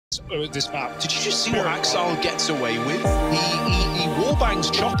this map. Did you just see what Ax1Le gets away with? He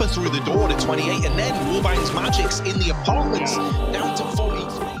wallbangs Chopper through the door to 28 and then wallbangs Magic's in the apartments down to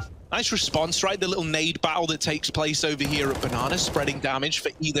 43. Nice response, right? The little nade battle that takes place over here at Banana, spreading damage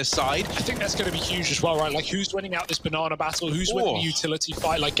for either side. I think that's going to be huge as well, right? Like, who's winning out this Banana battle? Who's winning the utility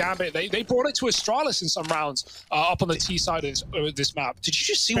fight? Like, Gambit, they brought it to Astralis in some rounds up on the T side of this map. Did you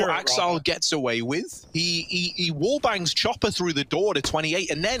just see what Ax1Le gets away with? He wallbangs Chopper through the door to 28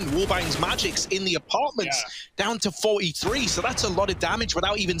 and then wallbangs Magic's in the apartments down to 43. So that's a lot of damage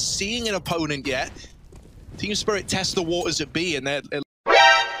without even seeing an opponent yet. Team Spirit test the waters at B and they're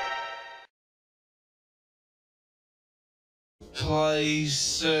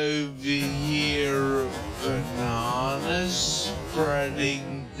place over here at Banana,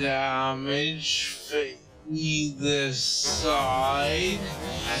 spreading damage for either side.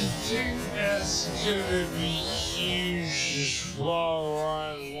 I think that's gonna be huge as well,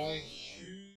 right?